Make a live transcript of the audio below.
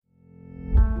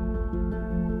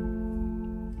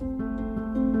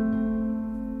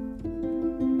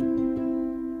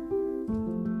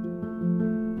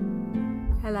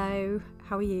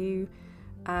How are you?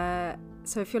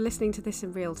 So if you're listening to this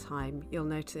in real time, you'll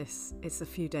notice it's a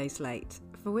few days late,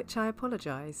 for which I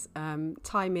apologise.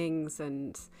 Timings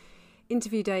and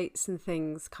interview dates and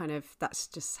things, that's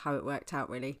just how it worked out,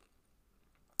 really.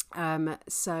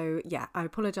 So yeah, I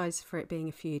apologise for it being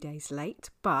a few days late,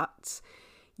 but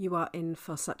you are in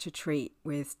for such a treat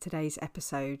with today's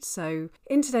episode. So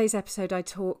in today's episode, I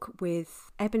talk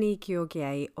with Ebony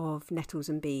Georgier of Nettles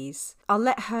and Bees. I'll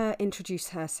let her introduce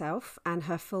herself, and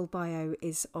her full bio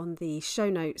is on the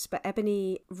show notes, but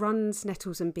Ebony runs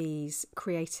Nettles and Bees,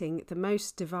 creating the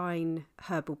most divine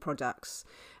herbal products,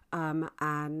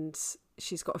 and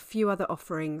she's got a few other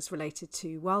offerings related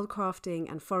to wildcrafting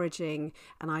and foraging,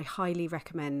 and I highly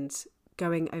recommend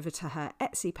going over to her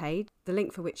Etsy page, the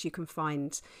link for which you can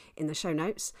find in the show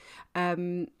notes,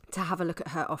 to have a look at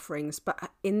her offerings.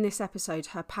 But in this episode,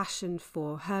 her passion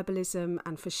for herbalism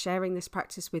and for sharing this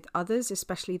practice with others,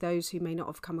 especially those who may not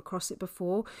have come across it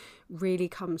before, really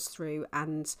comes through.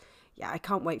 And yeah, I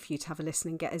can't wait for you to have a listen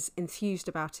and get as enthused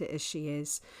about it as she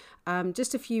is.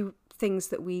 Just a few things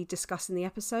that we discuss in the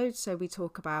episode. So we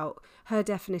talk about her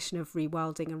definition of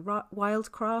rewilding and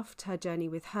wildcraft, her journey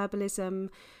with herbalism,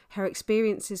 her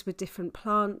experiences with different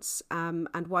plants,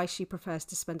 and why she prefers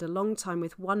to spend a long time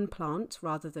with one plant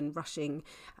rather than rushing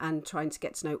and trying to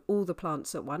get to know all the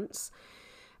plants at once.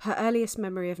 Her earliest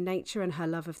memory of nature and her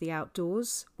love of the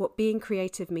outdoors, what being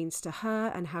creative means to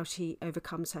her and how she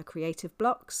overcomes her creative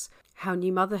blocks, how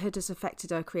new motherhood has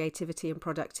affected her creativity and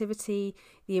productivity,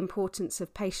 the importance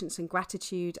of patience and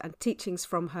gratitude, and teachings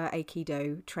from her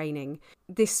Aikido training.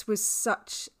 This was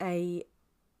such a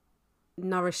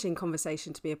nourishing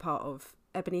conversation to be a part of.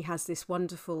 Ebony has this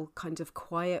wonderful kind of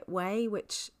quiet way,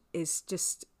 which is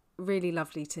just really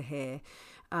lovely to hear.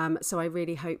 So I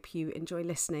really hope you enjoy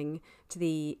listening to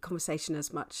the conversation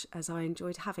as much as I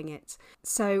enjoyed having it.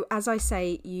 So as I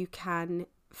say, you can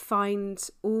find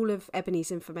all of Ebony's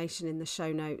information in the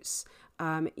show notes.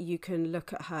 You can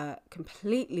look at her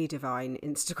completely divine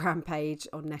Instagram page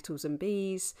on Nettles and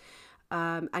Bees.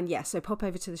 And yeah, so pop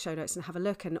over to the show notes and have a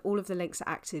look, and all of the links are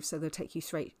active, so they'll take you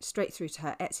straight through to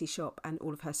her Etsy shop and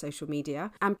all of her social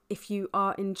media. And if you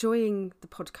are enjoying the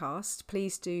podcast,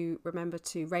 please do remember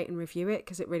to rate and review it,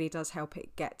 because it really does help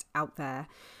it get out there.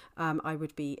 I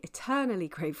would be eternally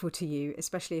grateful to you,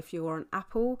 especially if you're on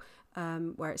Apple,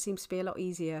 where it seems to be a lot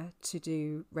easier to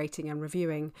do rating and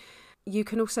reviewing. You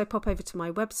can also pop over to my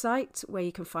website, where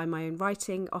you can find my own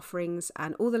writing offerings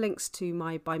and all the links to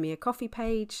my Buy Me a Coffee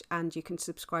page, and you can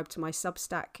subscribe to my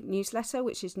Substack newsletter,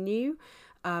 which is new.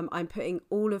 I'm putting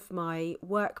all of my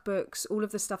workbooks, all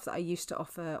of the stuff that I used to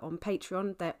offer on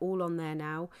Patreon, they're all on there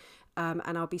now.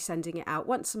 And I'll be sending it out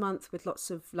once a month with lots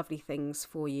of lovely things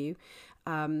for you.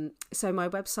 So my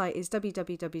website is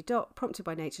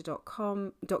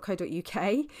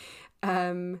www.promptedbynature.co.uk.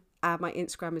 My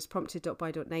Instagram is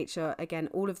prompted.by.nature. Again,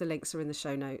 all of the links are in the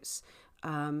show notes,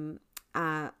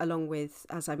 along with,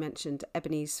 as I mentioned,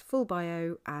 Ebony's full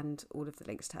bio and all of the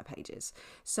links to her pages.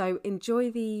 So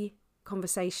enjoy the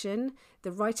conversation.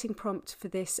 The writing prompt for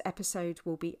this episode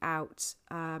will be out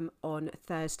on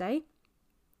Thursday.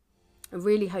 I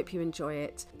really hope you enjoy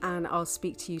it, and I'll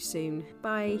speak to you soon.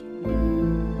 Bye.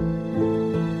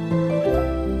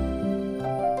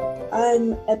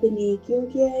 I'm Ebony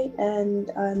Georgier, and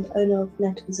I'm the owner of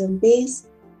Nettles and Bees.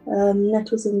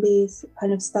 Nettles and Bees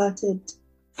kind of started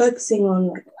focusing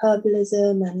on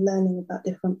herbalism and learning about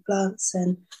different plants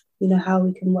and how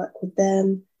we can work with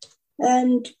them,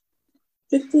 and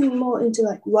drifting more into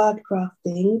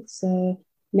wildcrafting. So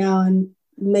now I'm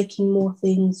making more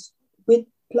things with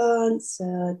plants,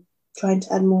 trying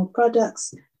to add more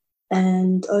products,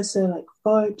 and also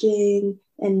foraging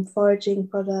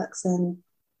products, and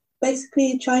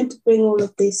basically trying to bring all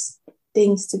of these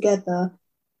things together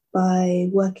by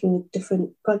working with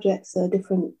different projects or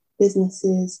different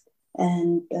businesses,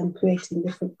 and creating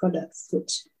different products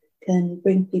which can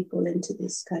bring people into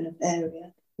this kind of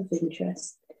area of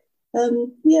interest. So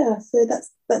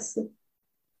that's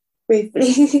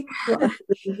briefly what I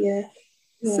do. Yeah.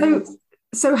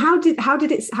 So how did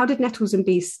Nettles and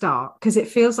Bees start? Because it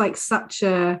feels like such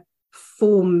a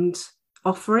formed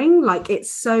offering.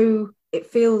 It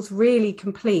feels really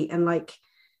complete, and like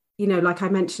I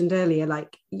mentioned earlier,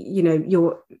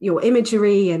 your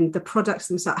imagery and the products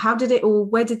themselves.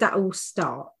 Where did that all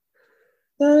start?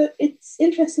 So it's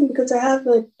interesting because I have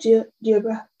a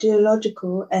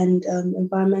geological and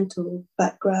environmental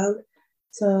background.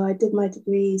 So I did my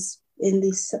degrees in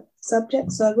these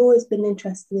subjects. So I've always been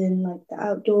interested in the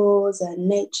outdoors and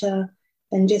nature,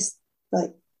 and just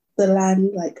the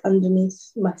land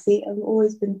underneath my feet. I've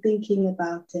always been thinking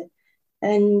about it.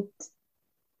 And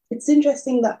it's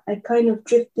interesting that I kind of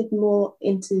drifted more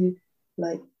into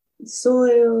like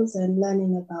soils and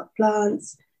learning about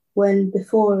plants when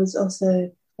before it was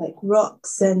also like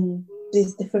rocks and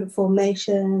these different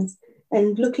formations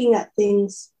and looking at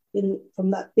things in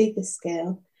from that bigger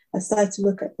scale. I started to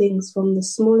look at things from the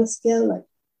smaller scale, like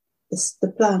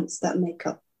the plants that make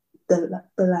up the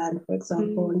land, for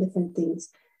example, and different things.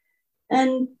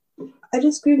 And I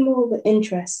just grew more of an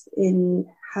interest in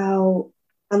how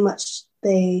much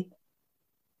they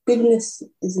goodness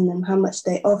is in them, how much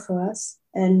they offer us,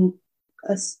 and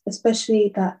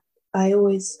especially that I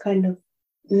always kind of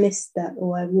missed that,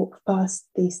 or I walked past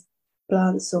these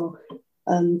plants or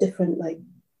different like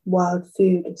wild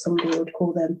food, or somebody would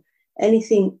call them,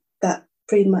 anything that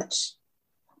pretty much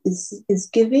is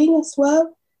giving as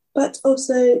well, but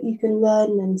also you can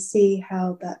learn and see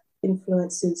how that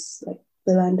influences like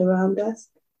the land around us.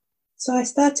 So I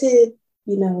started,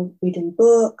 reading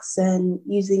books and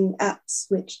using apps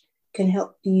which can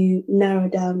help you narrow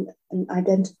down and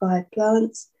identify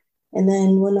plants. And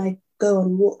then when I go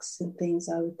on walks and things,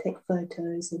 I would take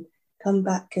photos and come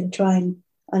back and try and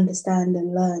understand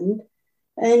and learn.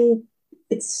 And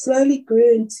it slowly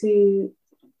grew into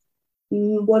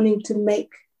wanting to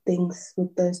make things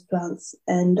with those plants.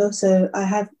 And also I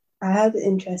have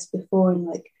interest before in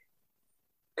like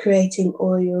creating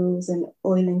oils and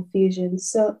oil infusions.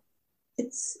 So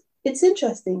it's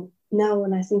interesting now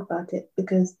when I think about it,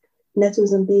 because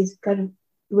Nettles and Bees kind of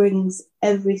brings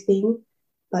everything,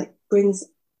 like brings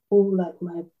all like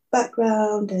my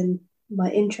background and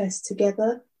my interests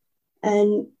together.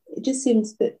 And it just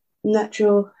seems a bit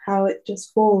natural how it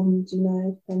just formed.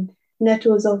 And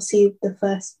nettle was obviously the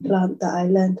first plant that I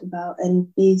learned about,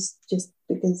 and bees just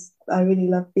because I really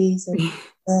love bees and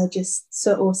they're just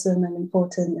so awesome and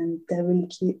important, and they're really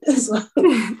cute as well.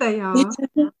 They are.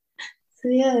 So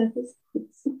yeah, it's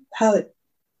how it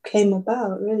came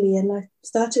about really. And I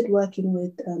started working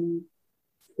with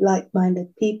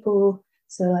like-minded people.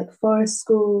 So like forest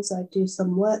schools, I do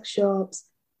some workshops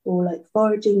or like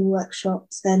foraging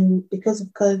workshops. And because of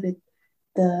COVID,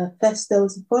 there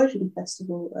was a foraging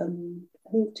festival,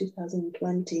 I think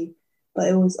 2020, but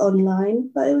it was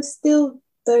online. But it was still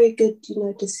very good,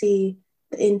 to see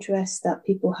the interest that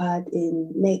people had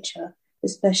in nature,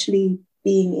 especially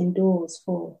being indoors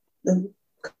for the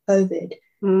COVID.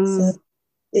 So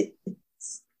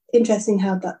it's interesting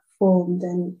how that formed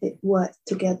and it worked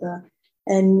together.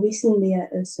 And recently, I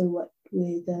also worked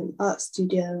with an art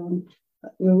studio on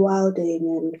rewilding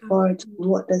and foraging.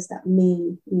 What does that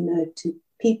mean, to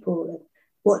people, and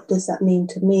what does that mean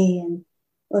to me? And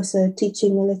also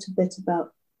teaching a little bit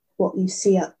about what you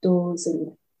see outdoors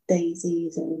and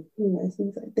daisies and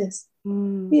things like this.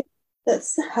 Yeah,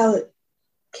 that's how it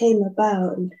came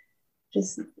about, and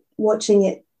just watching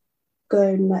it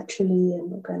go naturally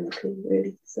and organically,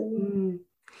 really. So yeah.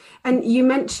 And you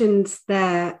mentioned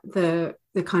there the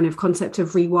kind of concept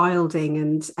of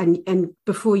rewilding, and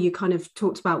before you kind of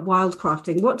talked about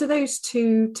wildcrafting. What do those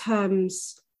two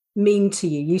terms mean to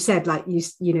you? You said like you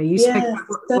spoke about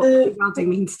what rewilding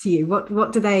means to you.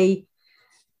 What do they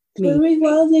mean? So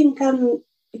rewilding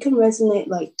can resonate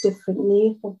like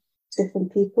differently for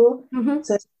different people.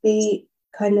 So it'd be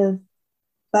kind of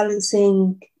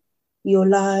balancing your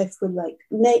life with like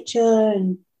nature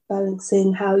and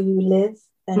balancing how you live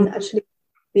and actually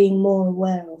being more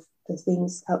aware of the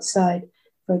things outside.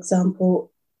 For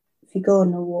example, if you go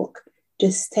on a walk,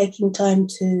 just taking time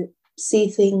to see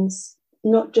things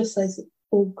not just as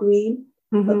all green,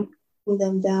 but putting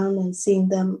them down and seeing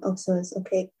them also as,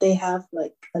 okay, they have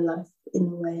like a life in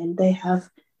a way and they have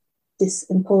this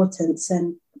importance,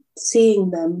 and seeing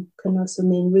them can also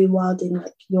mean rewilding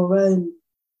like your own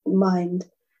mind.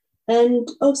 And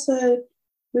also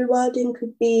rewilding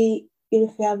could be,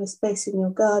 if you have a space in your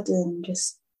garden,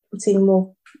 just putting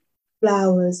more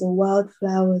flowers or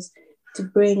wildflowers to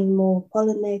bring more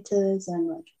pollinators and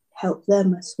like help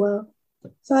them as well.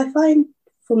 So I find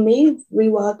for me,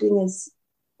 rewilding is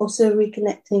also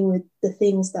reconnecting with the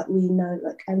things that we know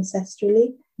like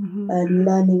ancestrally, and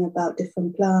learning about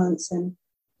different plants, and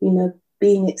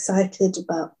being excited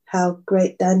about how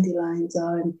great dandelions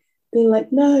are, and being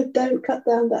like, no, don't cut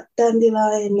down that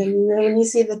dandelion. And when you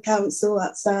see the council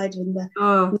outside and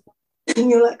and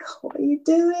you're like, what are you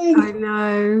doing? I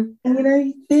know. And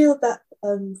you feel that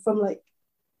from like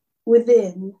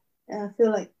within. And I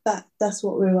feel like that's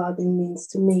what rewilding means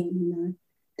to me.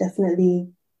 Definitely,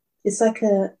 it's like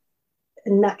a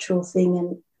natural thing,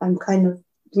 and I'm kind of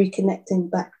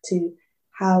reconnecting back to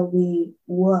how we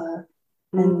were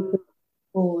and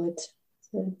forward.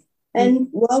 So, and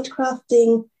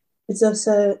wildcrafting is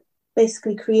also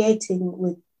basically creating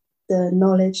with the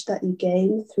knowledge that you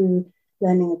gain through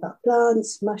learning about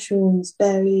plants, mushrooms,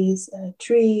 berries,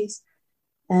 trees,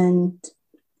 and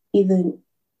even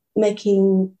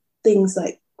making things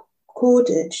like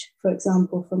cordage, for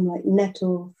example, from like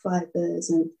nettle fibers,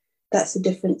 and that's a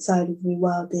different side of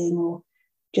rewilding, or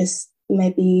just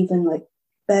maybe even like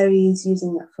berries,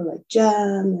 using that for like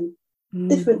jam and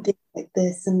different things like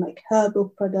this, and like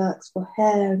herbal products for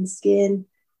hair and skin.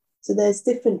 So there's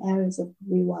different areas of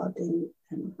rewilding,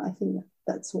 and I think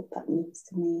that's what that means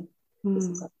to me.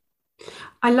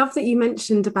 I love that you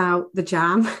mentioned about the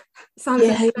jam. Sounds a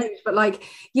bit strange, but like,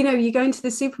 you know, you go into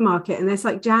the supermarket and there's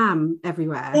like jam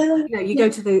everywhere. You know, you go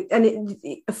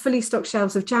to fully stocked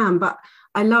shelves of jam. But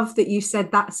I love that you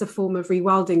said that's a form of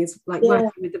rewilding, is like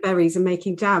working with the berries and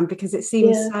making jam, because it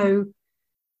seems so,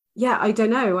 I don't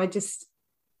know. It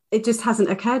just hasn't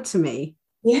occurred to me.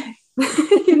 Yeah.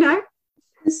 You know?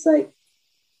 It's like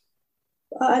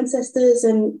our ancestors,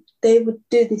 and they would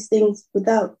do these things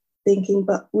without thinking,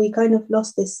 but we kind of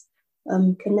lost this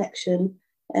connection,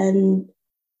 and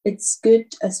it's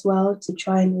good as well to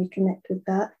try and reconnect with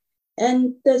that.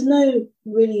 And there's no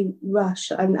really rush,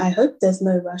 and I hope there's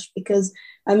no rush, because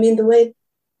I mean, the way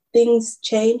things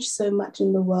change so much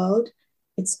in the world,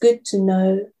 it's good to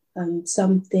know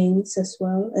some things as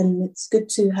well, and it's good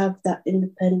to have that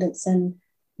independence and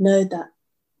know that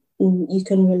you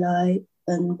can rely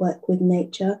and work with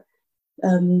nature.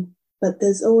 But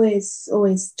there's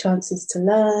always chances to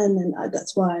learn, and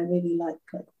that's why I really like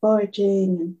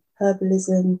foraging and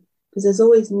herbalism, because there's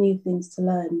always new things to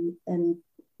learn, and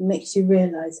it makes you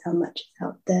realize how much is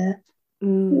out there.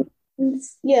 And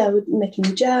with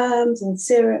making jams and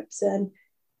syrups and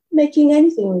making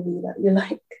anything really that you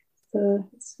like. So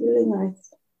it's really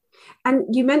nice.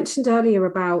 And you mentioned earlier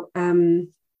about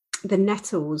the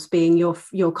nettles being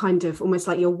your kind of almost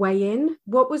like your way in.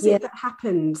 What was it that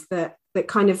happened that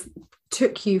kind of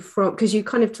took you from, because you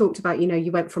kind of talked about, you know,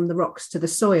 you went from the rocks to the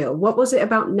soil. What was it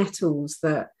about nettles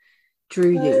that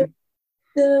drew you?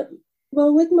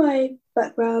 Well, with my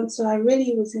background, so I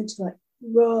really was into like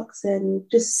rocks and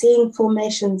just seeing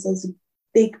formations as a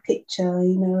big picture,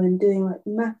 you know, and doing like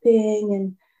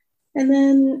mapping, and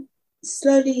then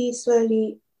slowly,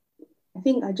 I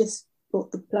think I just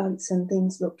thought the plants and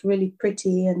things looked really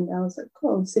pretty, and I was like,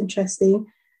 oh, it's interesting.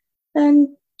 And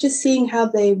just seeing how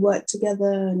they work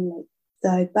together and like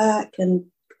die back, and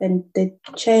they're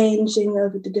changing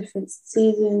over the different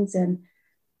seasons. And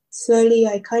slowly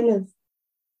I kind of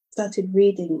started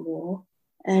reading more.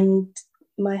 And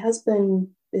my husband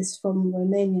is from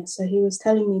Romania, so he was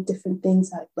telling me different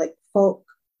things like folk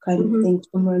kind of things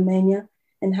from Romania,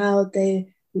 and how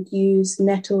they would use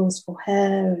nettles for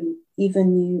hair, and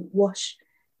even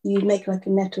you make like a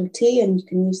nettle tea, and you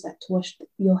can use that to wash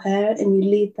your hair, and you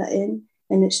leave that in,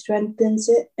 and it strengthens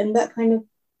it. And that kind of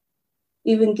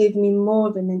even gave me more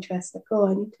of an interest, like, oh,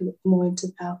 I need to look more into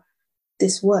how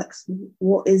this works.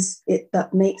 What is it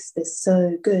that makes this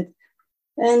so good?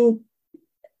 And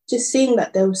just seeing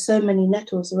that there were so many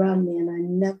nettles around me, and I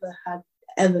never had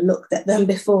ever looked at them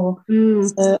before.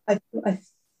 So I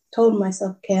told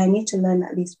myself, okay, I need to learn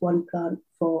at least one plant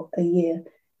for a year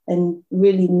and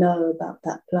really know about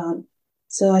that plant.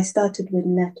 So I started with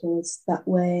nettles that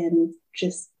way, and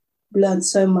just learned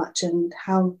so much, and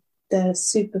how they're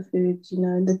superfoods, you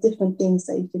know, and the different things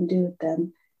that you can do with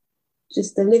them.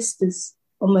 Just the list is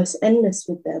almost endless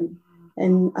with them.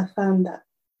 And I found that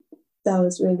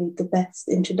was really the best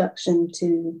introduction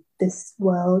to this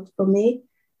world for me.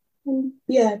 And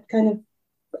kind of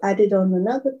added on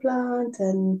another plant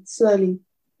and slowly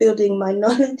building my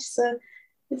knowledge. So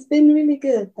it's been really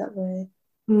good that way.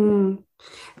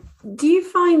 Do you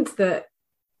find that,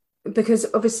 because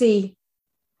obviously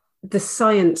the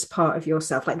science part of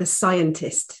yourself, like the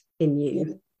scientist in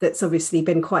you, that's obviously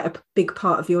been quite a big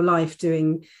part of your life,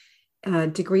 doing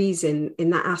degrees in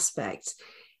that aspect,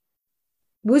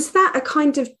 was that a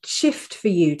kind of shift for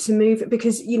you to move?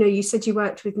 Because, you know, you said you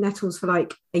worked with nettles for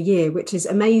like a year, which is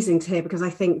amazing to hear, because I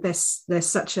think there's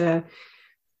such a,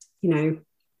 you know,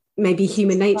 maybe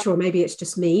human nature, or maybe it's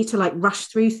just me, to like rush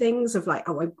through things of like,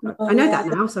 I know that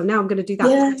now, so now I'm going to do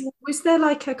that. Was there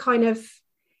like a kind of,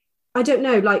 I don't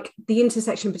know, like the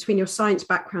intersection between your science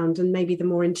background and maybe the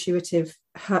more intuitive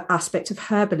aspect of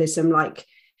herbalism, like,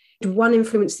 did one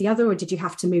influence the other, or did you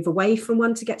have to move away from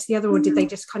one to get to the other, or did they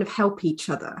just kind of help each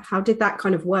other? How did that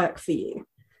kind of work for you?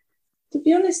 To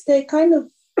be honest, they kind of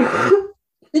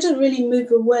didn't really move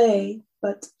away,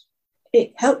 but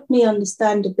it helped me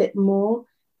understand a bit more,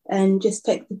 and just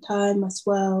take the time as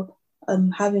well,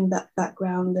 having that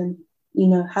background, and, you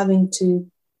know, having to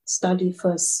study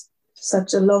for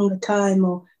such a long time,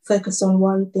 or focus on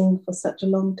one thing for such a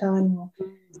long time, or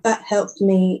that helped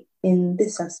me in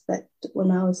this aspect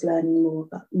when I was learning more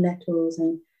about nettles,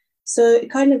 and so it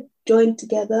kind of joined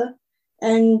together.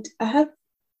 And I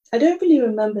don't really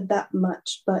remember that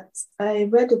much, but I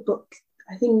read a book.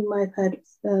 I think you might have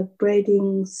heard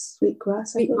Braiding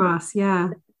Sweetgrass. I think Wheatgrass, yeah.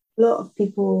 a lot of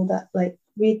people that like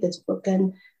read this book,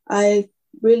 and I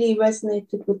really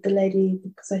resonated with the lady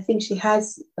because I think she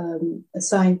has a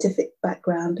scientific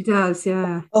background. It does,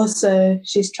 yeah. Also,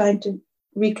 she's trying to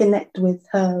reconnect with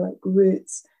her like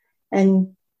roots,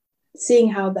 and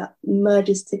seeing how that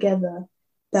merges together.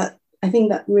 That I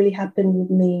think that really happened with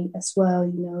me as well.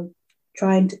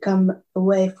 Trying to come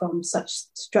away from such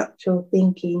structural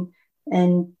thinking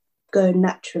and go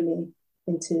naturally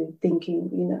into thinking.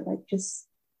 Like just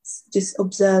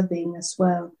observing as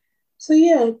well. So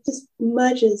yeah, it just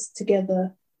merges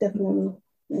together, definitely.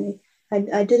 I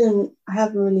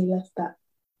haven't really left that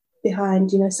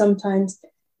behind. Sometimes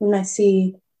when I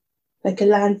see like a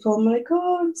landform, I'm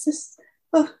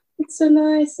like, it's so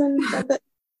nice, and I bet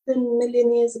it's been a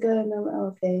million years ago, and I'm like, oh,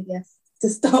 okay, yes, to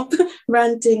stop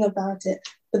ranting about it.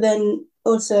 But then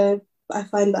also, I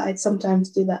find that I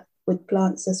sometimes do that with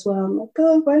plants as well. I'm like,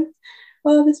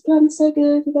 this plant is so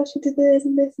good, you guys should do this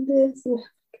and this and this. And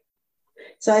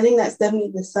so I think that's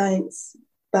definitely the science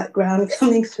background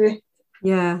coming through.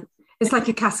 Yeah. It's like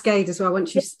a cascade as well.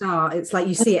 Once you start, it's like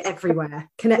you see it everywhere. Yeah,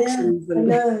 Connections I and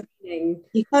know.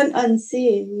 You can't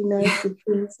unsee it, yeah. the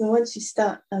things. So once you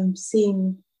start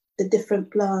seeing the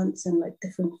different plants and like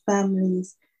different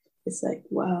families, it's like,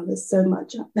 wow, there's so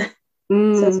much out there.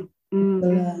 So Mm,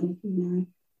 much to mm, learn.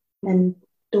 And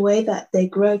the way that they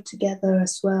grow together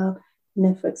as well.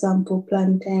 For example,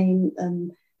 plantain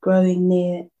growing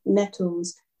near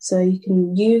nettles, so you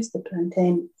can use the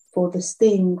plantain for the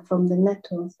sting from the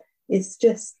nettles. It's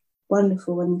just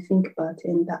wonderful when you think about it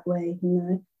in that way.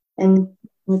 And I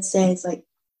would say it's like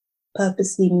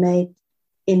purposely made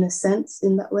in a sense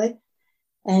in that way.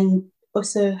 And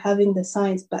also having the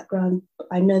science background,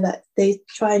 I know that they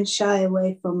try and shy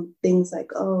away from things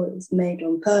like, oh, it was made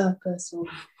on purpose,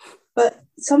 but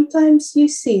sometimes you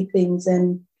see things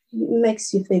and it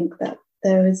makes you think that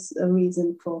there is a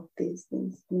reason for these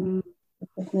things. mm.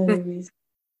 There's no reason.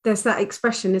 There's that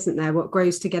expression, isn't there? What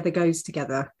grows together goes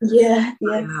together. Yeah,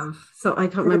 I yeah. love. So I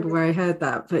can't remember where I heard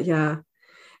that, but yeah.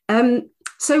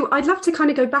 So I'd love to kind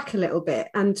of go back a little bit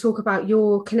and talk about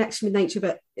your connection with nature,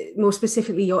 but more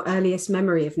specifically your earliest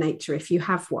memory of nature, if you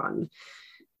have one.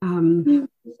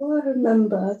 What I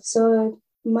remember, so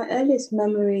my earliest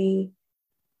memory,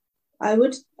 I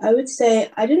would say,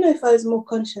 I don't know if I was more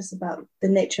conscious about the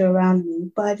nature around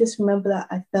me, but I just remember that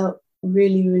I felt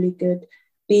really, really good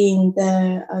being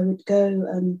there. I would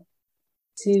go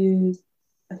to,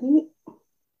 I think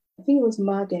I think it was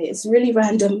Margate. It's really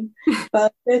random,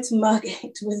 but I go to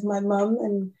Margate with my mum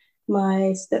and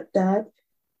my stepdad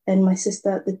and my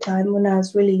sister at the time when I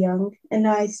was really young. And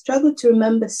I struggled to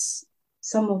remember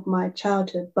some of my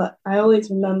childhood, but I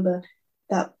always remember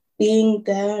that being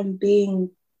there and being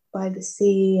by the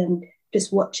sea and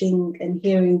just watching and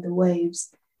hearing the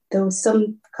waves, there was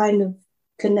some kind of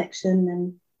connection,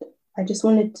 and I just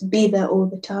wanted to be there all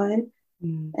the time.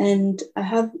 And I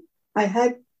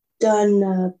had done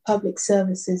a public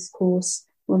services course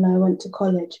when I went to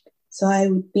college, so I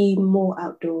would be more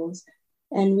outdoors,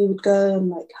 and we would go on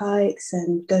like hikes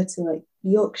and go to like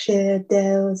Yorkshire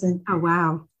Dales, and Oh,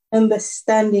 wow. I remember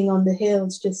standing on the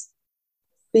hills just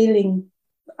feeling,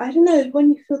 I don't know,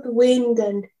 when you feel the wind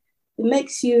and it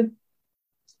makes you,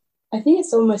 I think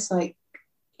it's almost like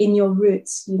in your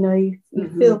roots, you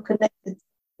feel connected to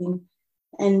something,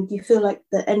 and you feel like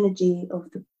the energy of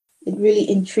it really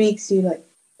intrigues you, like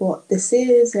what this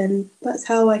is. And that's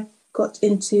how I got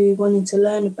into wanting to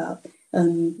learn about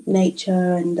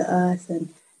nature and the earth and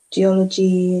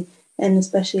geology, and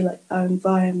especially like our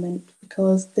environment,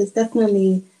 because there's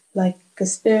definitely like a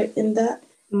spirit in that.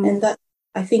 And that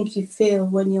I think you feel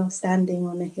when you're standing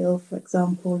on a hill, for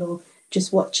example, or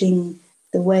just watching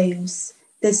the waves.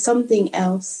 There's something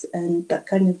else, and that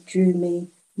kind of drew me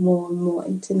more and more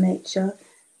into nature.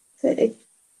 So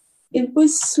it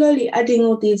was slowly adding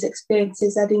all these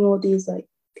experiences, adding all these like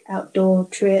outdoor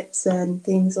trips and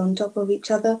things on top of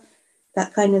each other.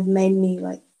 That kind of made me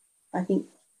like, I think,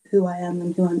 who I am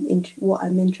and what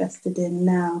I'm interested in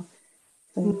now.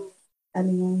 So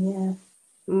adding on,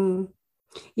 yeah.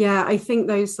 Yeah, I think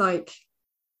those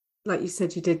like you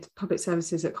said, you did public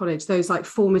services at college, those like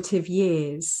formative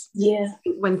years. Yeah.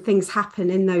 When things happen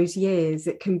in those years,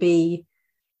 it can be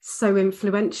so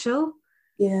influential.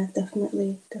 Yeah,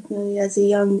 definitely. As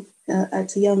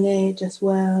at a young age as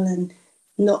well, and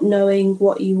not knowing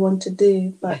what you want to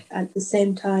do, but at the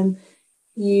same time,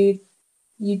 you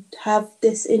you have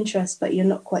this interest, but you're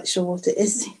not quite sure what it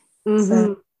is. So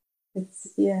Mm-hmm.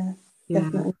 it's, yeah, Yeah.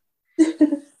 definitely.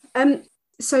 Um,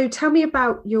 so tell me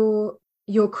about your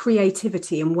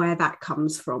creativity and where that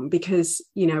comes from, because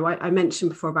you know I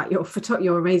mentioned before about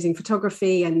your amazing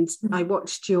photography, and I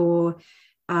watched your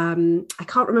I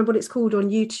can't remember what it's called on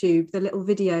YouTube, the little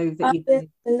video that you The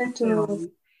did, the nettle,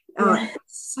 film. Oh, yeah.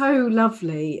 so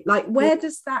lovely. Like, where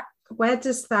does that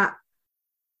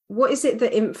what is it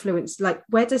that influenced, like,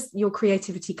 where does your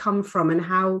creativity come from, and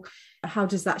how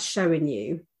does that show in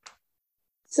you?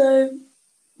 So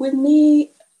with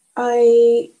me,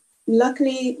 I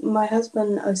luckily my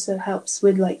husband also helps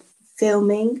with like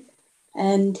filming,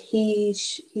 and he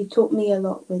taught me a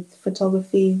lot with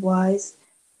photography wise.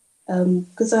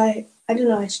 Because I don't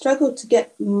know, I struggle to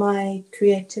get my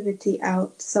creativity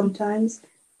out sometimes,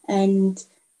 and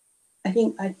I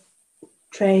think I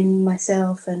train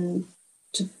myself and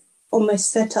to almost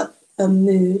set up a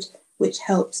mood which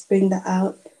helps bring that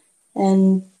out.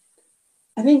 And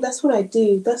I think that's what I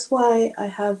do. That's why I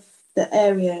have the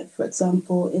area, for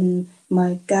example, in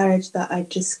my garage that I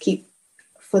just keep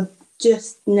for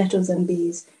just nettles and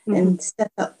bees, Mm-hmm. and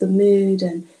set up the mood,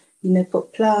 and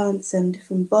put plants and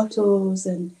different bottles,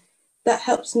 and that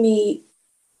helps me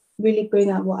really bring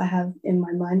out what I have in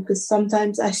my mind, because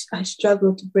sometimes I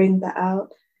struggle to bring that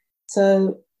out.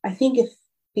 So I think if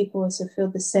people also feel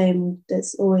the same,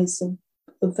 there's always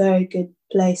a very good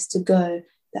place to go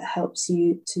that helps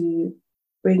you to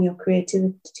bring your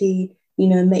creativity,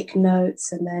 make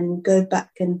notes and then go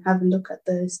back and have a look at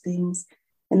those things.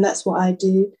 And that's what I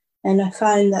do. And I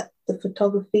find that the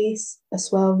photography as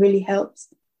well really helps,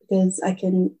 because I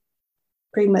can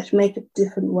pretty much make a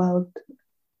different world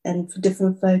and for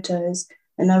different photos.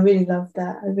 And I really love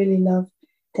that. I really love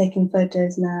taking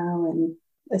photos now, and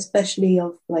especially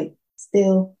of like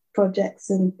still projects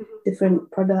and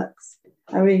different products.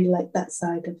 I really like that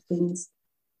side of things.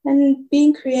 And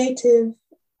being creative,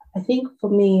 I think for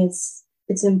me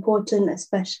it's important,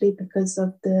 especially because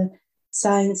of the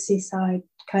sciencey side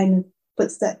kind of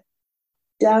puts that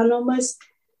down almost,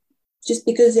 just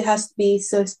because it has to be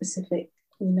so specific,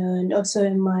 and also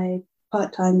in my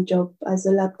part-time job as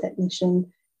a lab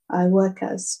technician, I work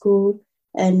at a school,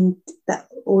 and that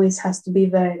always has to be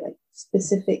very like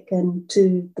specific and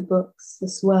to the books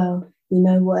as well,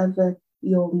 whatever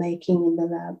you're making in the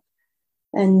lab.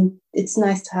 And it's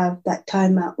nice to have that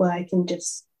time out where I can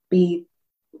just be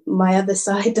my other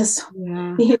side as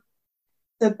Yeah. well.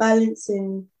 So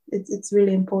balancing, it's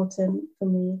really important for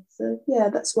me. So yeah,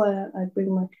 that's why I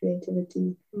bring my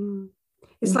creativity Mm.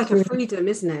 It's like a into. freedom,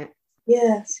 isn't it?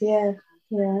 Yes, yeah,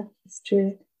 yeah, it's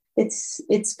true.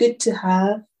 It's good to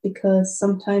have, because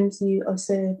sometimes you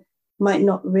also might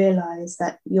not realize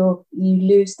that you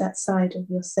lose that side of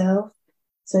yourself.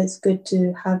 So it's good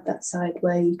to have that side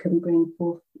where you can bring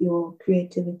forth your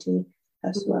creativity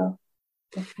as Mm. well.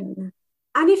 Definitely.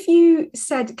 And if you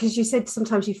said, because you said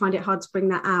sometimes you find it hard to bring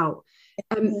that out,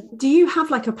 Yeah. do you have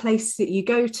like a place that you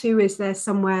go to? Is there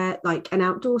somewhere like an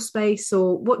outdoor space,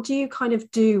 or what do you kind of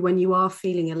do when you are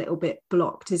feeling a little bit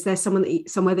blocked? Is there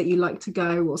somewhere that you like to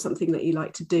go, or something that you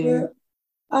like to do? Yeah.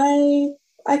 I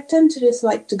I tend to just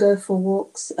like to go for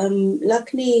walks.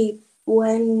 Luckily,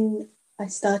 when I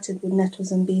started with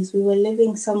Nettles and Bees, we were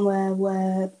living somewhere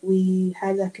where we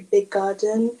had like a big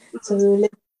garden. So we were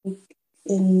living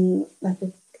in like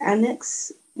an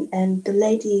annex, and the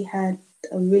lady had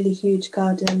a really huge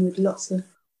garden with lots of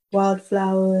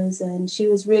wildflowers, and she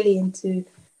was really into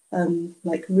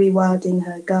like rewilding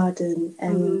her garden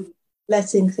and Mm-hmm.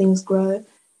 letting things grow.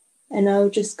 And I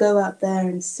would just go out there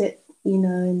and sit,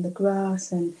 in the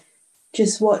grass, and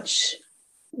just watch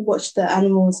the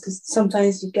animals, because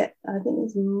sometimes you get, I think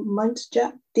it's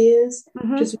muntjac deers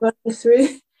Mm-hmm. just running through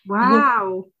and you're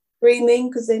Wow. screaming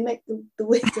because they make the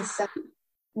weirdest sound.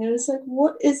 And you're just like,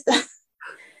 what is that?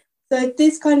 So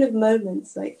these kind of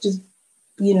moments, like just,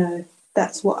 you know,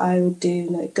 that's what I would do,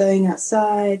 like going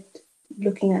outside,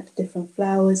 looking at the different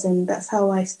flowers. And that's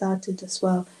how I started as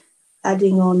well,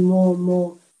 adding on more and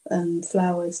more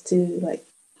flowers to like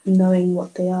knowing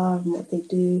what they are and what they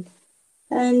do.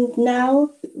 And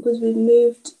now, because we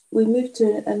moved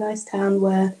to a nice town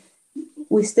where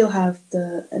we still have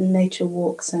the nature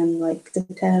walks and like the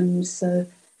Thames. So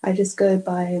I just go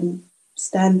by and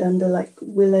stand under like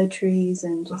willow trees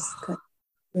and just kind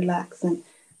of relax and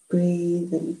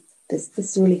breathe. And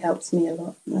this really helps me a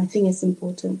lot. And I think it's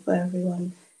important for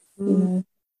everyone. You Mm. know,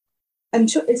 I'm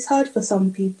sure it's hard for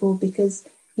some people because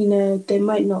they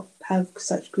might not have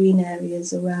such green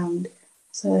areas around.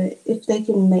 So if they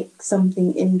can make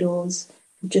something indoors,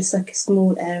 just like a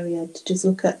small area to just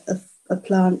look at a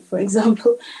plant, for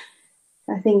example,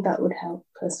 I think that would help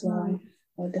as Right. well.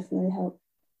 That would definitely help.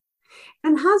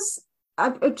 And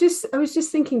I was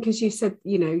just thinking, because you said,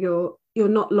 you're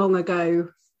not long ago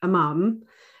a mum.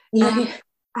 Yeah, Um,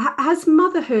 yeah. has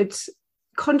motherhood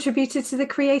contributed to the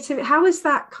creative? How has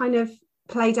that kind of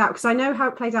played out? Because I know how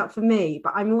it played out for me,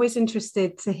 but I'm always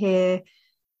interested to hear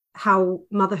how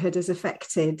motherhood has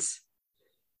affected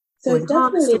or So enhanced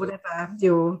or definitely, whatever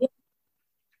your. yeah,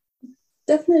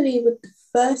 definitely with the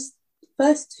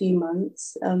first few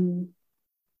months,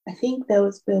 I think there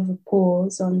was a bit of a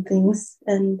pause on things,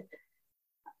 and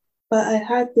but I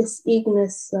had this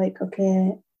eagerness, like,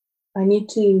 okay, I need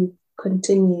to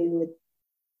continue with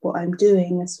what I'm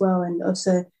doing as well, and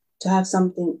also to have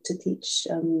something to teach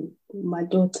my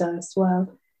daughter as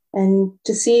well, and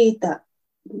to see that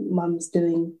mum's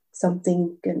doing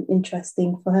something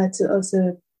interesting for her to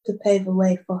also to pave a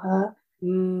way for her.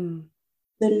 Mm,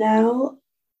 So now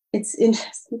it's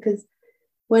interesting because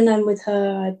when I'm with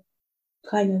her, I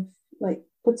kind of like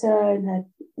put her in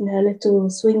her little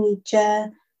swingy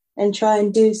chair and try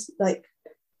and do like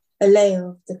a layer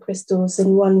of the crystals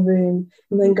in one room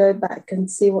and then go back and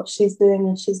see what she's doing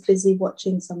and she's busy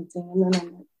watching something and then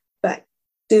I'm like back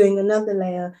doing another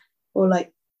layer or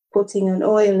like putting an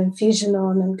oil infusion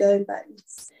on and going back.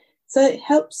 So it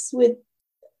helps with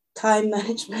time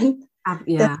management.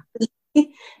 yeah.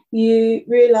 You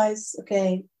realize,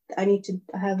 okay, I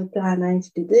have a plan, I need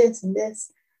to do this and this.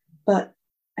 But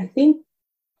I think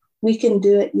we can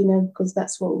do it, because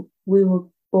that's what we were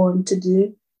born to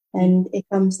do and it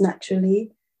comes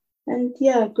naturally. And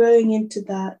yeah, growing into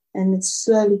that and it's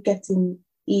slowly getting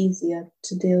easier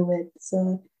to deal with.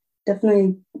 So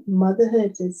definitely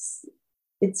motherhood is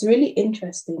it's really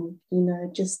interesting,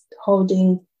 just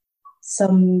holding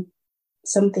some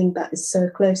something that is so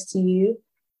close to you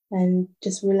and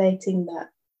just relating that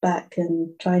back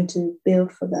and trying to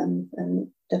build for them. And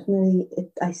definitely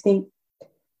I think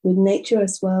with nature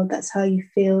as well, that's how you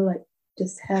feel like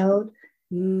just held.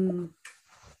 Mm.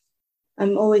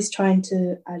 I'm always trying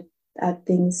to add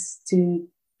things to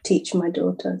teach my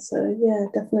daughter. So yeah,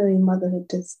 definitely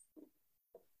motherhood is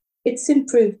it's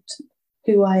improved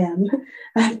who I am,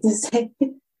 I have to say,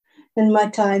 and my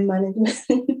time management.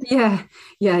 Yeah,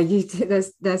 yeah.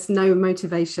 There's no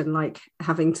motivation like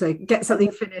having to get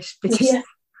something finished because Yeah,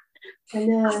 I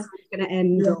know. it's going to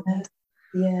end. Or Yeah,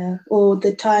 yeah. Or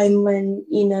the time when,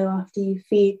 after you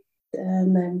feed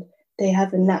them and they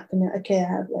have a nap and okay, I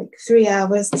have like 3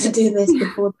 hours to do this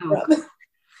before oh, they're up.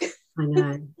 I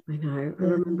know. I Yeah.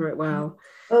 remember it well.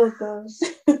 Oh gosh.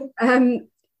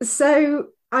 So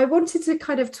I wanted to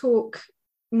kind of talk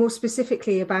more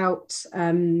specifically about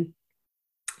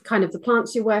kind of the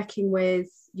plants you're working with,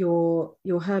 your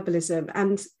herbalism,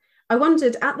 and I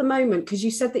wondered at the moment, because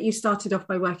you said that you started off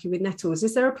by working with nettles.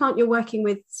 Is there a plant you're working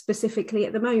with specifically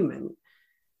at the moment?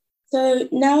 So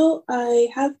now I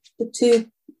have the two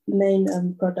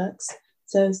main products.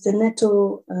 So it's the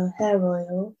nettle hair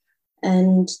oil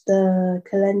and the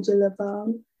calendula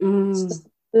balm. So Mm.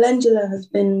 calendula has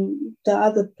been the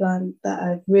other plant that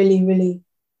I've really, really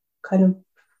kind of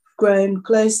grown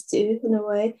close to in a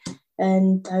way.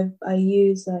 And I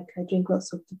use like I drink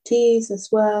lots of the teas as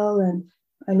well, and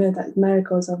I know that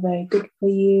marigolds are very good for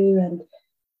you, and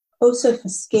also for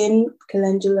skin,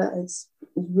 calendula is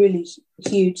really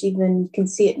huge. Even you can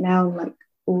see it now in like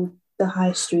all the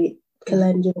high street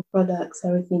calendula products,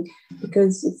 everything,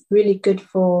 because it's really good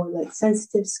for like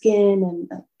sensitive skin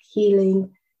and healing.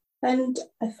 And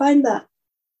I find that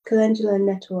calendula and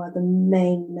nettle are the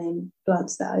main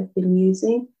plants that I've been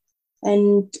using.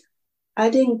 And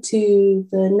adding to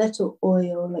the nettle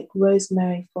oil, like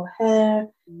rosemary for hair,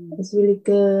 is really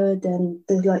good. And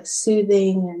the like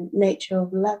soothing and nature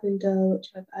of lavender, which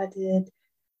I've added.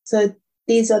 So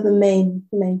these are the main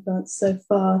plants so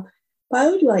far. But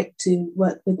I would like to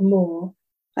work with more.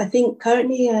 I think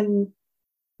currently I'm,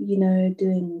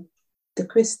 doing the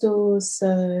crystals,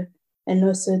 so and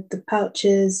also the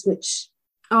pouches, which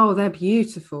Oh, they're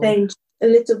beautiful. changed a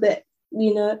little bit,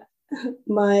 you know,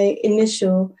 my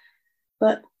initial,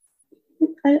 but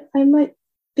I might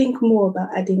think more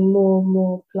about adding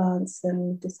more plants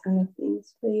and this kind of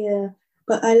things. But yeah,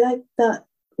 but I like that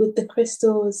with the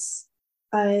crystals,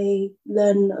 I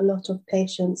learn a lot of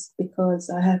patience because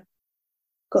I have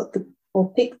got the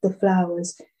or picked the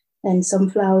flowers, and some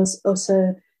flowers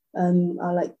also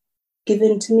are like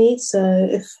given to me. So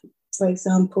if, for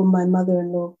example, my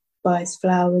mother-in-law buys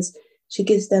flowers, she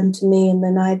gives them to me, and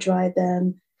then I dry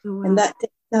them, Oh, and wow. that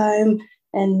takes time.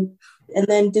 And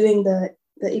then doing the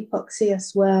epoxy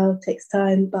as well takes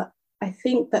time. But I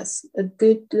think that's a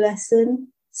good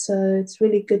lesson. So it's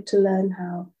really good to learn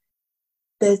how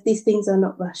these things are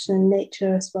not rushed, and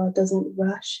nature as well doesn't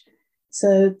rush.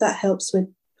 So that helps with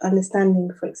understanding,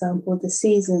 for example, the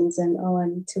seasons, and I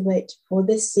need to wait for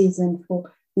this season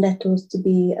for nettles to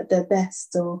be at their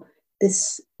best, or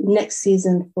this next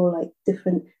season for like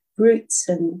different roots,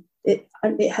 and it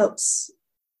helps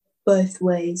both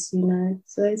ways,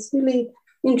 So it's really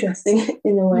interesting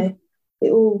in a way.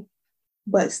 It all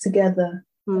works together.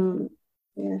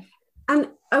 Yeah. And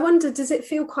I wonder, does it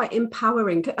feel quite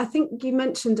empowering? I think you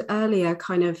mentioned earlier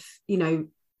kind of,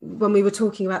 when we were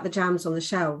talking about the jams on the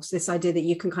shelves, this idea that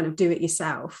you can kind of do it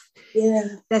yourself.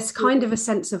 Yeah. There's kind of a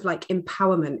sense of like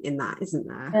empowerment in that, isn't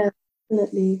there?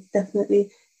 Yeah,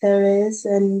 definitely there is.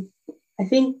 And I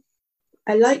think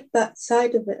I like that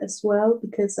side of it as well,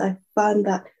 because I found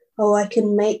that, I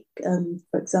can make,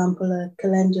 for example, a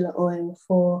calendula oil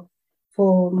for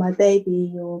my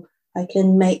baby, or I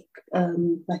can make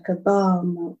like a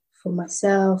balm for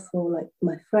myself or like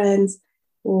my friends,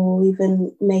 or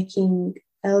even making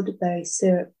elderberry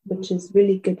syrup, which is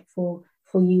really good for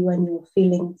you when you're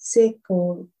feeling sick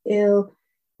or ill.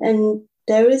 And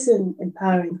there is an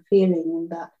empowering feeling in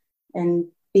that,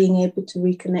 and being able to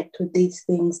reconnect with these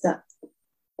things that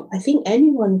I think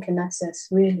anyone can access,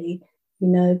 really,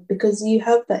 because you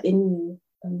have that in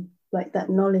you, like that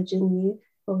knowledge in you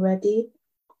already,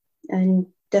 and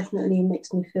definitely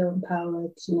makes me feel empowered,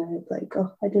 like,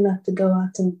 I don't have to go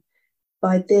out and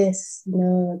buy this,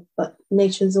 but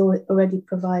nature's already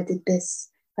provided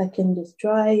this. I can just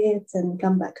try it and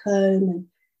come back home,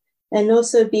 and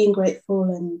also being grateful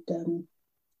and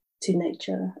to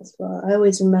nature as well. I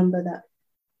always remember that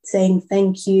saying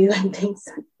thank you and things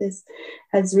like this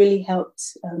has really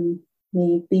helped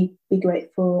me be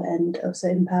grateful and also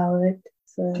empowered.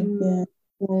 So yeah,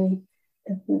 very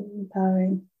definitely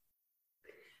empowering.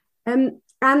 And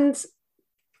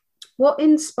what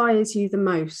inspires you the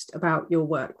most about your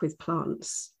work with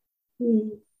plants?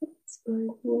 I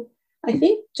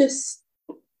think just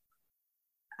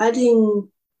adding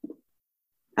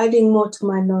more to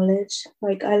my knowledge.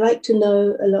 Like, I like to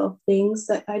know a lot of things.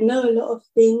 Like, I know a lot of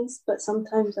things, but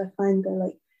sometimes I find they're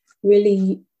like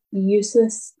really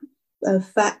useless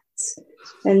facts,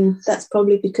 and that's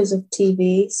probably because of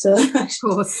TV. So, of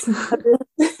course.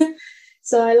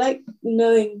 So I like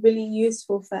knowing really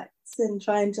useful facts and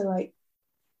trying to like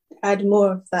add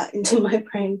more of that into my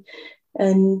brain,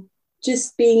 and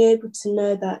just being able to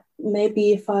know that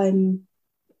maybe if I'm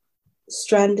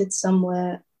stranded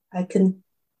somewhere, I can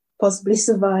possibly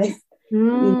survive,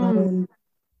 and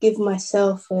give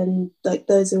myself and like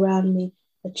those around me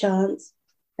a chance,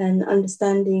 and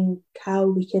understanding how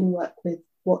we can work with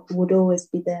what would always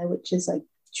be there, which is like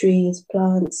trees,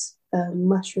 plants,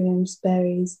 mushrooms,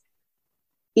 berries.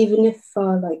 Even if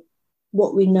like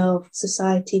what we know of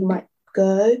society might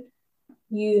go,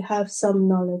 you have some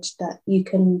knowledge that you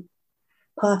can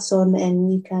pass on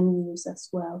and you can use as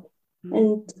well.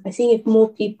 And I think if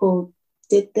more people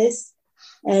did this,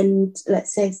 and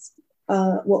let's say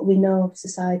what we know of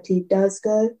society does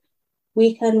go,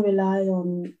 we can rely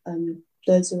on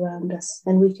those around us,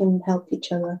 and we can help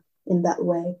each other in that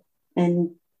way.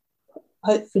 And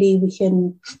hopefully we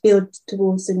can build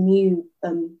towards a new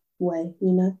way,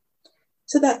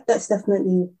 So that's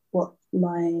definitely what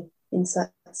my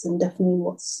insights, and definitely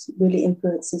what's really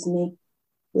influences me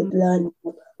with learning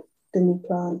about the new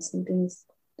plants and things.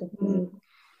 Definitely.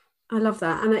 I love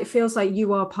that. And it feels like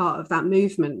you are part of that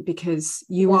movement, because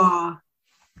you are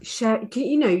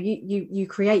you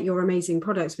create your amazing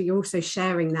products, but you're also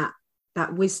sharing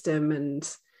that wisdom.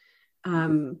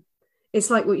 And it's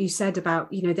like what you said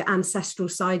about, the ancestral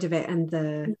side of it, and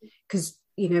because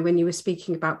when you were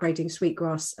speaking about braiding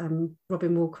sweetgrass,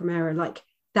 Robin Wall-Cremera, like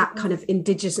that kind of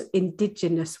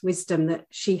indigenous wisdom that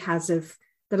she has of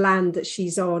the land that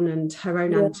she's on and her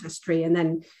own ancestry. And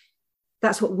then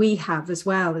that's what we have as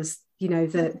well, as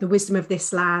the wisdom of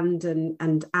this land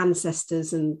and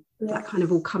ancestors, and that kind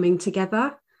of all coming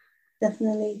together.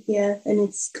 Definitely, yeah.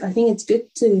 And I think it's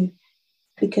good to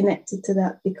be connected to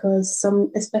that, because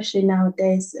especially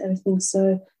nowadays, everything's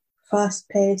so fast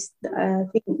paced. I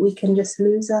think we can just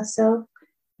lose ourselves.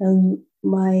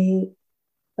 My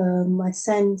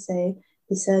sensei,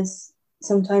 he says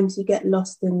sometimes you get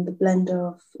lost in the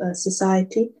blender of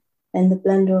society and the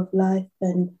blender of life,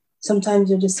 and sometimes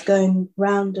you're just going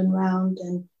round and round,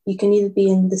 and you can either be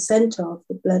in the center of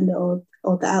the blender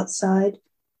or the outside.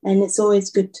 And it's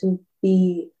always good to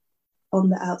be on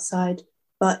the outside,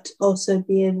 but also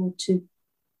be able to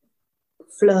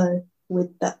flow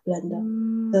with that blender.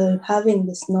 So having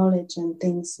this knowledge and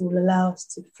things will allow us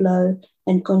to flow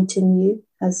and continue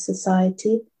as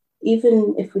society,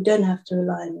 even if we don't have to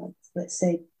rely on, like, let's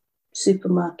say,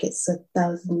 supermarkets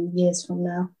 1,000 years from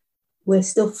now. We're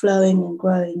still flowing and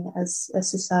growing as a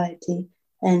society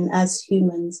and as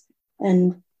humans.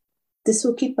 And this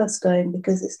will keep us going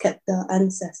because it's kept our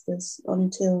ancestors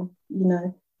until,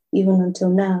 even until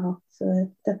now.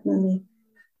 So definitely.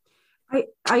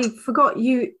 I forgot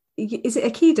you. Is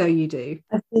it Aikido you do?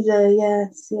 Aikido,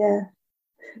 yes, yeah.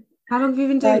 How long have you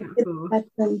been doing that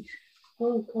for?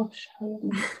 Oh gosh, how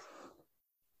long?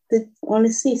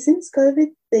 Honestly, since COVID,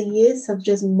 the years have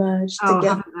just merged together.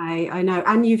 Haven't they? I know.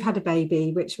 And you've had a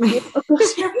baby, which makes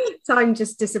time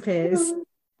just disappears.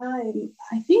 I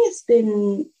think it's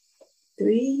been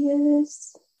 3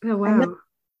 years. Oh, wow.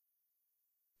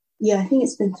 I think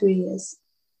it's been 3 years.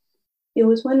 It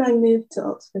was when I moved to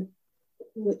Oxford,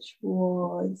 which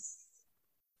was,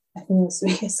 I think it was 3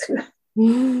 years ago.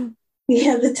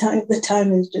 Yeah, the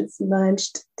time has just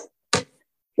merged.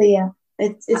 But yeah,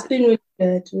 it's been really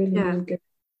good, really good.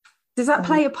 Does that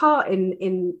play a part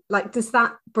in like, does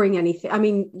that bring anything? I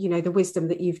mean, the wisdom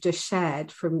that you've just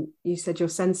shared from, you said your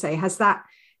sensei, does that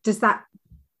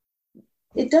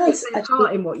it does play a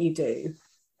part in what you do?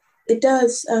 It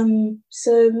does.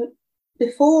 So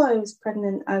before I was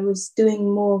pregnant, I was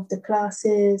doing more of the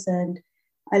classes, and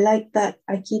I like that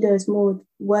Aikido is more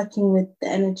working with the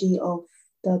energy of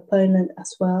the opponent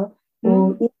as well,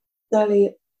 or not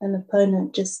necessarily an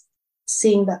opponent, just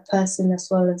seeing that person as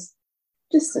well as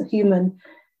just a human.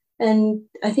 And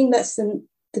I think that's the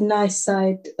nice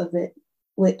side of it,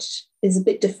 which is a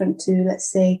bit different to,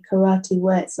 let's say, karate,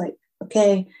 where it's like,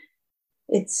 okay,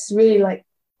 it's really like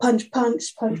punch,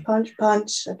 punch, punch, punch,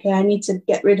 punch. Okay, I need to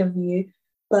get rid of you.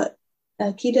 But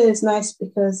Aikido is nice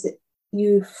because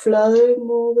you flow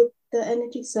more with the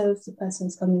energy. So if the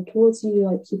person's coming towards you,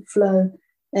 like you flow.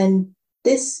 And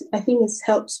this, I think,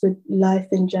 helps with life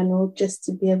in general, just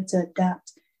to be able to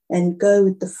adapt and go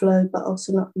with the flow, but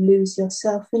also not lose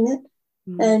yourself in it.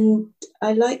 And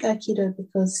I like Aikido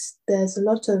because there's a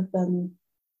lot of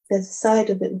there's a side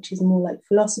of it which is more like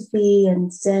philosophy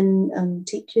and Zen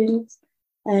teachings.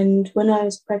 And when I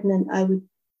was pregnant,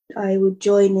 I would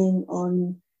join in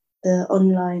on the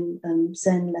online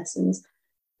Zen lessons,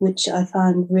 which I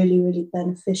found really, really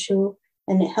beneficial.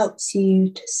 And it helps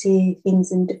you to see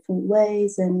things in different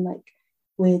ways, and like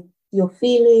with your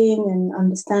feeling and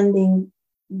understanding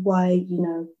why,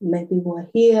 maybe we're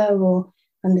here, or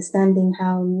understanding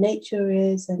how nature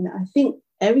is. And I think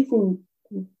everything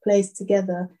plays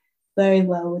together very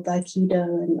well with Aikido,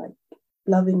 and like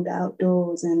loving the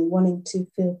outdoors and wanting to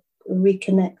feel a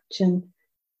reconnection.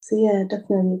 So yeah,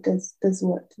 definitely does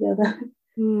work together.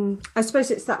 I suppose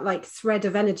it's that like thread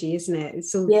of energy, isn't it?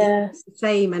 It's all the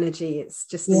same energy. It's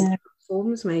just in different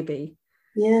forms, maybe.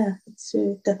 Yeah, it's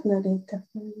true. Definitely.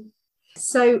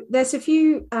 So there's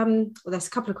there's a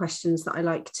couple of questions that I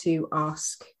like to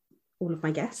ask all of my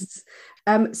guests.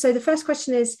 So the first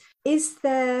question is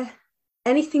there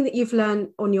anything that you've learned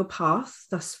on your path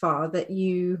thus far that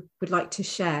you would like to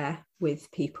share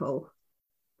with people,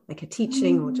 like a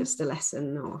teaching or just a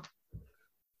lesson? Or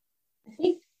I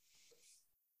think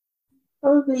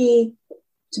probably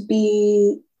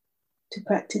to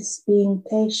practice being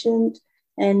patient,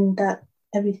 and that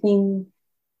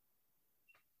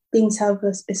things have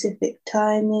a specific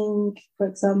timing. For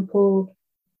example,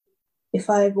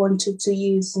 if I wanted to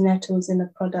use nettles in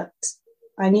a product,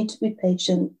 I need to be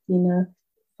patient,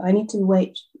 I need to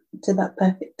wait to that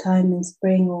perfect time in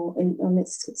spring or on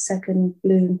its second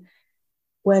bloom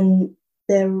when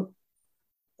they're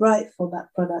right for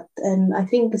that product. And I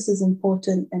think this is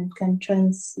important and can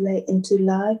translate into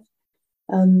life.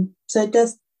 So it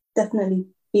does definitely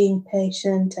being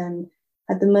patient. And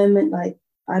at the moment, like,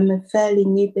 I'm a fairly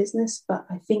new business, but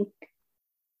I think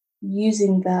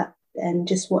using that and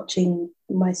just watching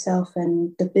myself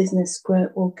and the business grow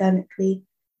organically,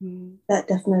 that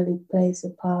definitely plays a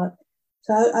part.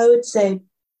 So I would say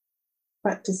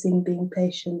practicing being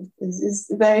patient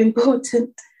is very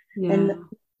important. And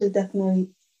it definitely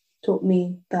taught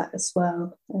me that as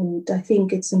well. And I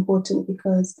think it's important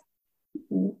because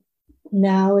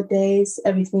nowadays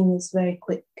everything is very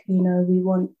quick. We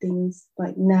want things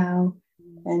like now,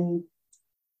 and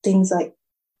things like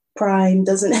Prime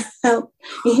doesn't help.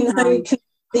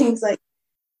 Things like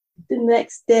the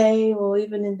next day or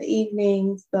even in the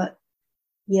evenings. But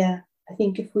yeah, I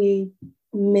think if we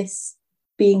miss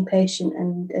being patient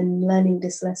and learning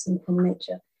this lesson from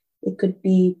nature, it could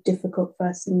be difficult for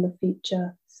us in the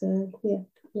future. So yeah.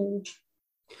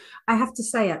 I have to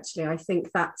say, actually, I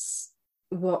think that's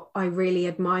what I really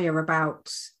admire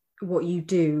about what you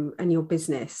do and your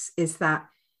business, is that,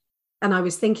 and I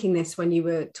was thinking this when you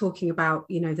were talking about,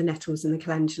 the nettles and the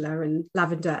calendula and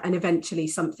lavender and eventually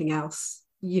something else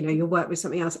you know, your work with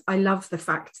something else, I love the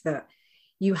fact that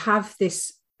you have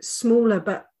this smaller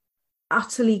but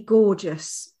utterly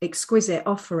gorgeous, exquisite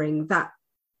offering that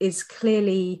is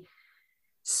clearly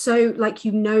so, like,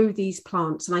 you know, these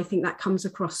plants, and I think that comes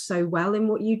across so well in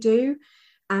what you do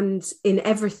and in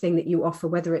everything that you offer,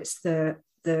 whether it's the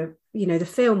you know, the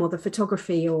film or the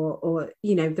photography or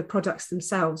you know, the products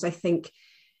themselves. I think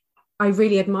I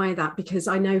really admire that, because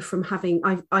I know from having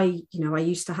I you know, I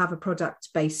used to have a product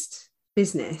based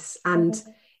business, and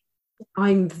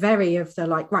I'm very of the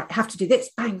like, right, have to do this,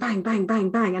 bang, bang, bang,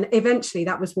 bang, bang. And eventually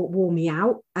that was what wore me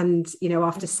out. And, you know,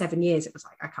 after 7 years, it was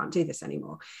like, I can't do this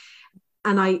anymore.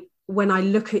 And when I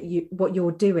look at you, what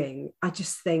you're doing, I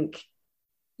just think,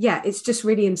 yeah, it's just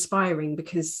really inspiring,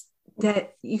 because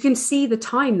you can see the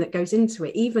time that goes into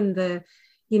it. Even the,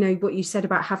 you know, what you said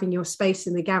about having your space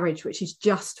in the garage, which is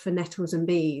just for nettles and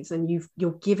bees, and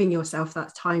you're giving yourself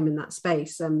that time and that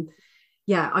space.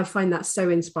 Yeah, I find that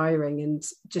so inspiring and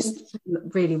just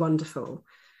really wonderful.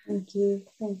 Thank you.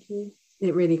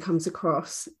 It really comes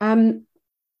across.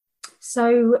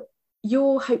 So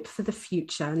your hope for the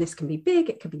future, and this can be big,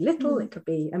 it could be little, it could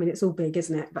be, I mean, it's all big,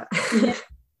 isn't it? But yeah.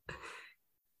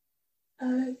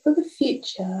 For the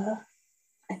future,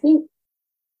 I think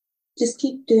just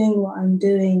keep doing what I'm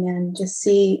doing and just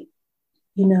see,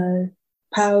 you know,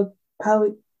 how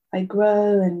I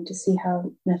grow, and to see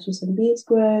how Nettles and Bees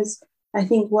grows. I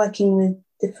think working with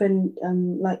different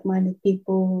like-minded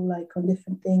people, like on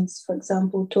different things, for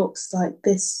example, talks like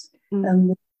this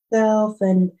with myself,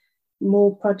 and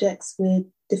more projects with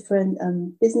different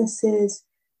businesses.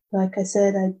 Like I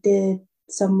said, I did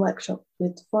some workshops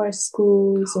with forest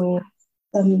schools, or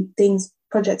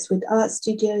projects with art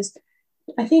studios.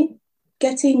 I think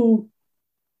getting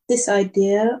this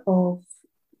idea of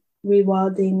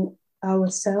rewilding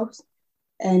ourselves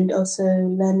and also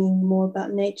learning more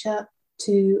about nature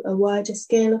to a wider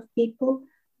scale of people,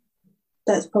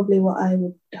 that's probably what I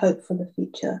would hope for the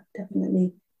future,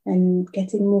 definitely. And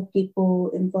getting more people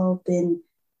involved in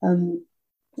and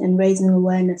raising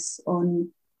awareness on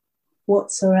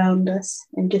what's around us,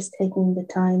 and just taking the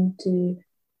time to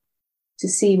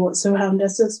see what's around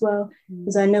us as well.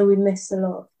 Because I know we miss a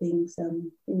lot of things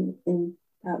in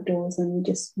outdoors, and we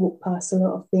just walk past a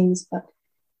lot of things. But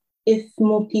if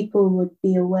more people would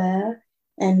be aware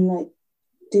and like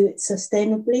do it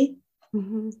sustainably,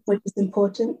 which is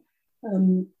important,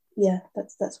 yeah,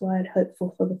 that's why I'd hope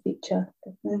for the future,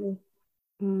 definitely.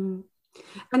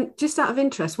 And just out of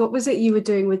interest, what was it you were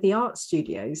doing with the art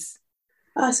studios?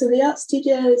 So the art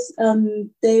studios,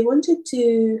 they wanted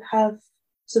to have,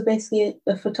 so basically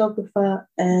a photographer,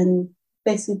 and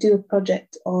basically do a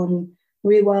project on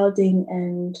rewilding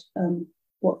and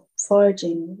what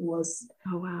foraging was.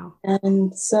 Oh, wow.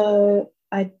 And so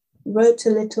I wrote a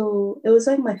little, it was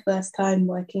like my first time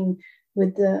working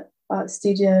with the art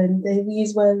studio, and they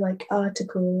used word like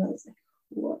article, and I was like,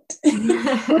 what?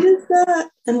 What is that?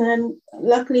 And then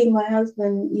luckily my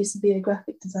husband used to be a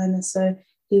graphic designer, so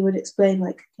he would explain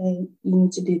like, okay, you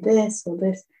need to do this or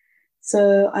this.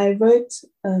 So I wrote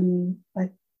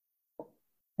like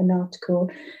an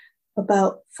article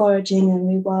about foraging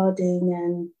and rewilding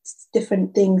and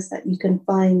different things that you can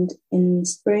find in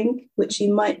spring, which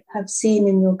you might have seen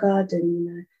in your garden,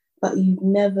 you know, but you've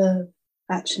never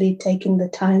actually taken the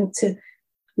time to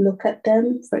look at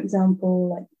them. For example,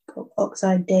 like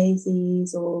oxeye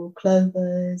daisies or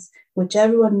clovers, which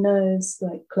everyone knows,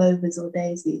 like clovers or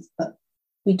daisies, but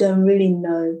we don't really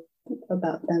know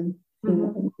about them.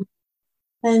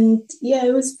 And yeah,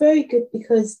 it was very good,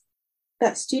 because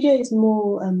that studio is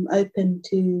more open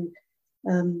to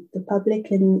the public,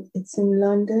 and it's in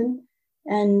London.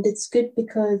 And it's good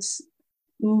because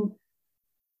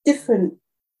different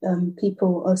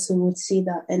people also would see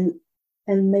that,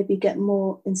 and maybe get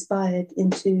more inspired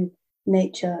into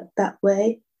nature that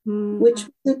way, which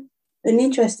was an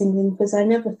interesting thing, because I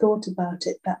never thought about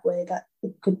it that way, that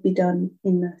it could be done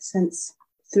in a sense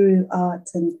through art.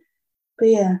 But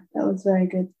yeah, that was very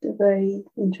good, a very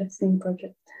interesting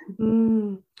project.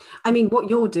 I mean,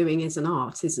 what you're doing is an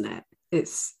art, isn't it?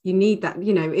 It's, you need that,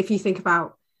 you know, if you think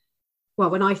about, well,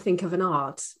 when I think of an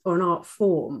art or an art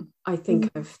form, I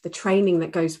think of the training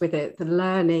that goes with it, the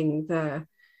learning,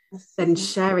 then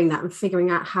sharing that and figuring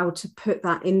out how to put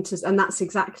that into, and that's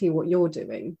exactly what you're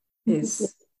doing.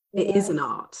 Is it is an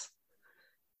art,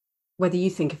 whether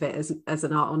you think of it as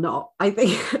an art or not. I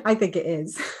think it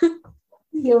is.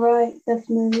 You're right,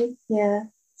 definitely. Yeah,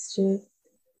 it's true.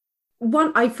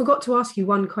 I forgot to ask you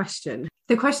one question.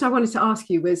 The question I wanted to ask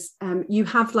you was, you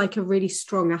have like a really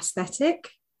strong aesthetic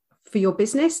for your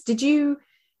business. Did you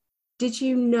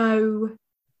know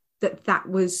that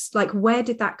was like, where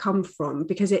did that come from?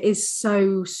 Because it is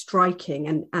so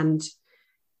striking, and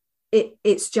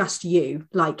it's just you.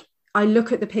 Like, I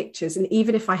look at the pictures, and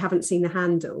even if I haven't seen the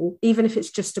handle, even if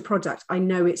it's just a product, I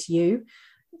know it's you.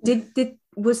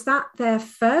 Was that there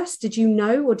first? Did you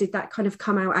know, or did that kind of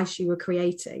come out as you were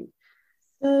creating?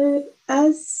 So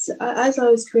as I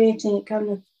was creating, it kind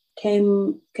of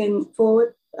came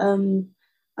forward.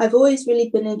 I've always really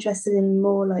been interested in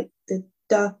more like the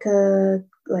darker,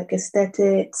 like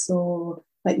aesthetics, or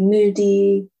like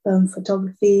moody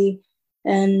photography,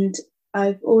 and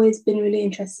I've always been really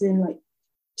interested in like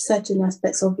certain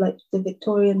aspects of like the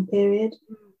Victorian period.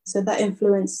 So that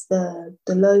influenced the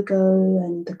logo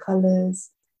and the colors,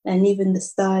 and even the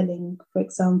styling. For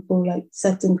example, like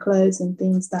certain clothes and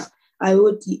things that I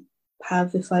would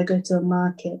have if I go to a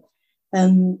market.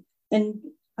 And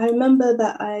I remember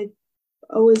that I've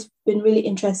always been really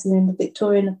interested in the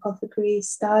Victorian apothecary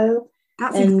style.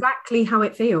 That's exactly how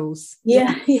it feels.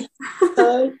 Yeah.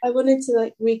 So I wanted to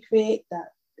like recreate that.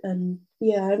 And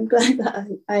yeah, I'm glad that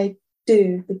I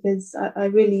do, because I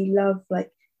really love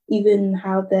like even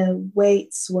how their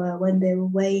weights were when they were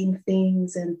weighing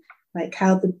things, and like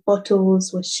how the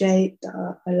bottles were shaped.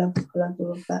 I love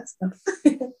all of that stuff.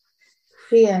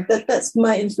 Yeah, that's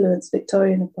my influence,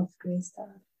 Victorian apothecary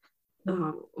style.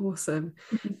 Oh, awesome.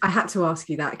 I had to ask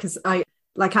you that because I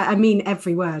mean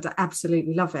every word. I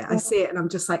absolutely love it. I see it and I'm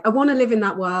just like, I want to live in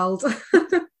that world.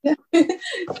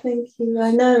 Thank you.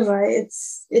 I know, right?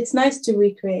 It's nice to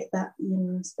recreate that,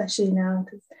 especially now,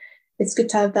 because it's good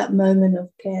to have that moment of,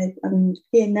 okay, I'm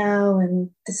here now, and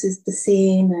this is the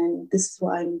scene, and this is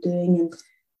what I'm doing,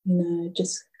 and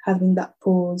just having that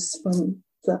pause from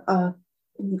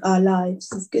our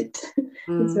lives is good.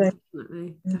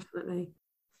 Definitely.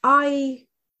 I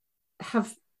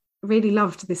have really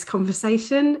loved this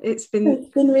conversation. It's been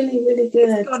really, really good.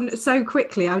 It's gone so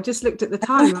quickly. I just looked at the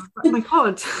time. I was like, oh my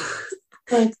God.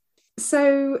 Right.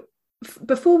 So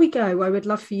before we go, I would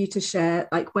love for you to share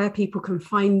like where people can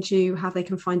find you, how they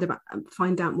can find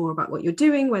out more about what you're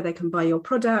doing, where they can buy your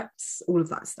products, all of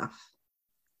that stuff.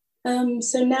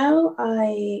 So now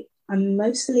I'm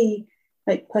mostly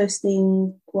like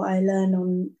posting what I learn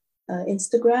on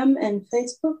Instagram and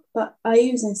Facebook, but I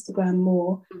use Instagram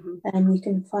more, and you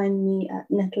can find me at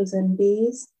Nettles and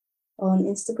Bees on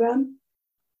Instagram,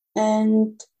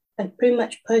 and I pretty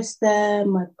much post there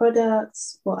my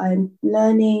products, what I'm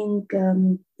learning,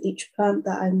 each plant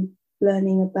that I'm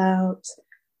learning about.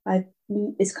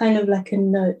 It's kind of like a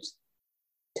note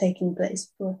taking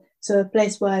place so a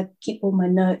place where I keep all my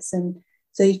notes, and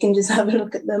so you can just have a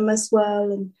look at them as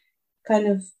well, and kind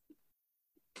of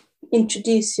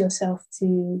introduce yourself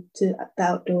to the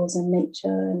outdoors and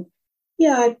nature. And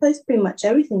yeah, I post pretty much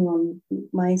everything on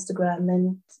my Instagram,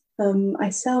 and I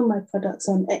sell my products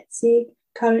on Etsy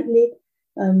currently.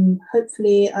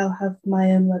 Hopefully I'll have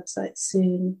my own website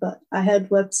soon, but I heard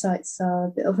websites are a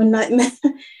bit of a nightmare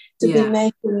to be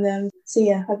making them. So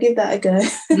yeah, I'll give that a go.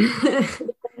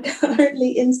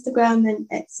 Currently Instagram and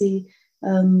Etsy,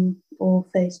 or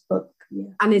Facebook.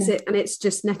 Yeah. And it's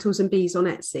just Nettles and Bees on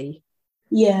Etsy?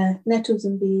 Yeah, Nettles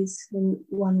and Bees in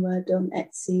one word on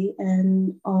Etsy,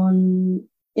 and on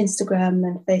Instagram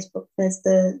and Facebook there's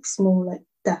the small like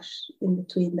dash in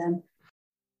between them.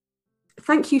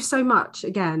 Thank you so much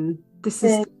again. This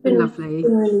has been lovely. It's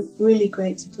been really, really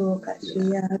great to talk,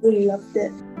 actually. Yeah, I really loved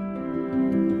it.